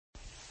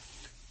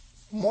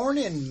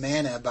Morning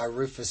Manna by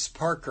Rufus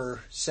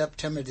Parker,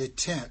 September the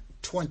 10th,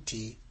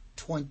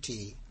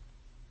 2020.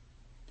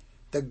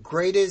 The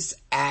greatest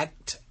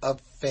act of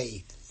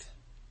faith.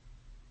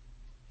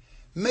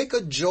 Make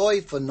a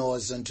joyful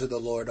noise unto the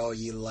Lord, all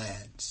ye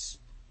lands.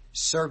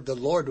 Serve the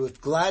Lord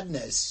with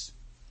gladness.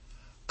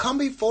 Come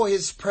before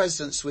his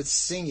presence with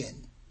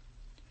singing.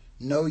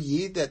 Know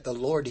ye that the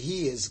Lord,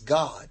 he is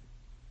God.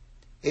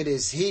 It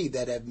is he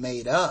that hath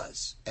made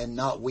us, and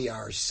not we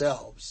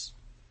ourselves.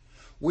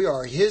 We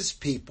are his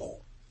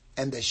people,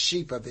 and the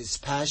sheep of his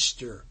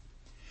pasture.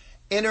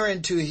 Enter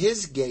into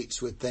his gates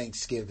with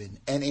thanksgiving,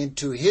 and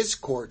into his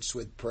courts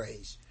with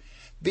praise.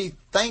 Be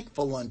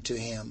thankful unto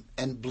him,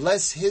 and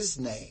bless his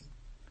name.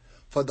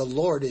 For the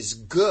Lord is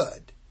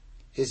good,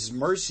 his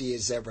mercy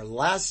is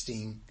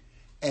everlasting,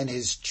 and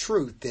his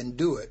truth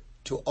endureth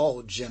to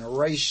all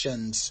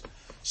generations.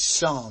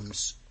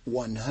 Psalms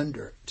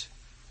 100.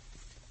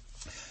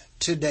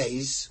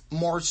 Today's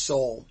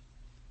morsel.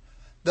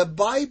 The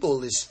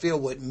Bible is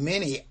filled with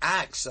many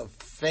acts of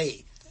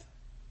faith.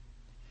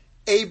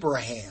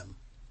 Abraham,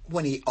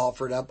 when he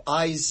offered up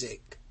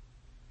Isaac.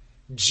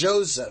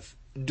 Joseph,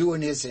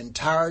 during his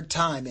entire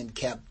time in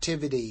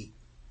captivity.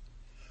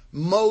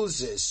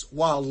 Moses,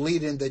 while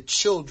leading the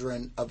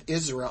children of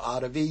Israel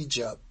out of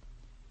Egypt.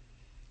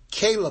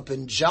 Caleb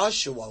and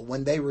Joshua,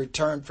 when they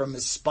returned from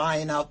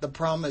spying out the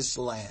promised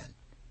land.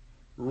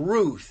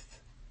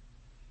 Ruth.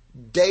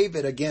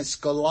 David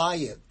against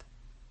Goliath.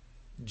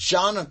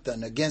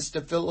 Jonathan against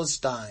the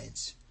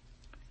Philistines.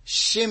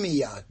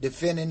 Shimei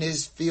defending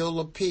his field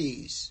of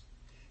peas.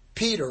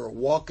 Peter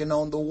walking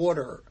on the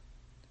water.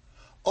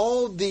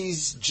 All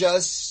these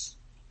just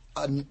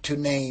to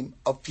name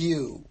a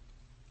few.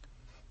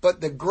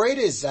 But the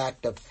greatest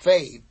act of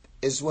faith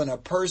is when a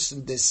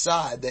person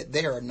decides that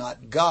they are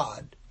not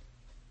God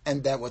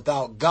and that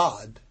without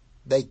God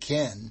they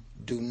can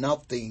do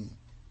nothing.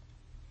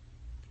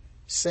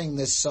 Sing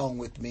this song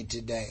with me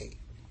today.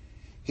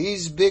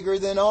 He's bigger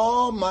than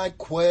all my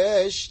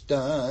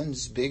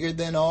questions, bigger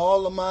than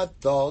all of my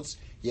thoughts.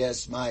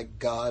 Yes, my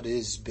God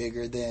is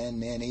bigger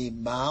than any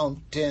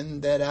mountain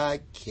that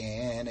I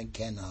can and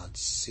cannot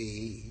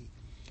see.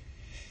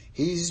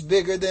 He's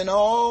bigger than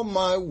all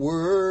my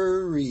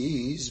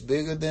worries,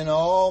 bigger than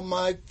all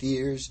my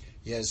fears.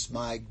 Yes,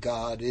 my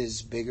God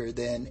is bigger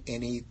than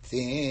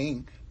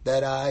anything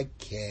that I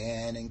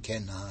can and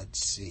cannot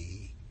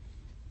see.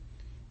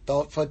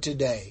 Thought for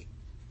today.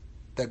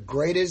 The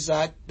greatest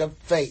act of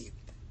faith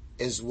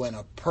is when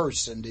a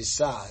person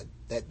decides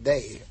that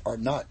they are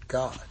not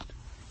God.